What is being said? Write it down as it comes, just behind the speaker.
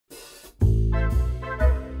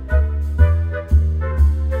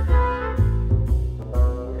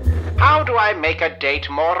I make a date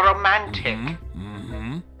more romantic?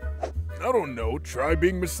 I don't know, try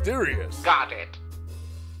being mysterious. Got it.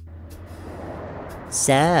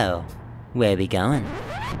 So, where we going?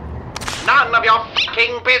 None of your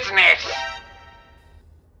f***ing business!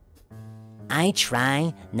 I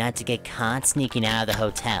try not to get caught sneaking out of the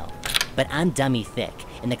hotel, but I'm dummy thick,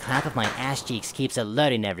 and the clap of my ass cheeks keeps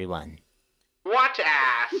alerting everyone. What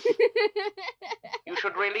ass? You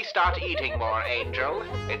should really start eating more, Angel.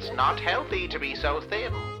 It's not healthy to be so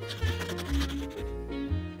thin.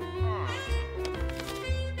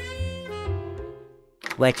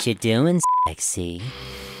 What you doing, sexy?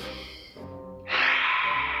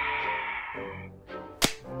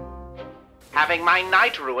 Having my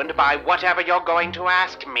night ruined by whatever you're going to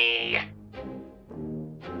ask me.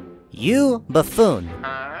 You buffoon.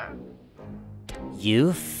 Huh?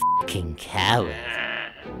 You f***ing coward.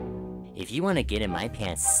 If you want to get in my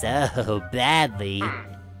pants so badly,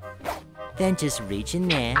 then just reach in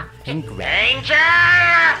there and grab. Danger!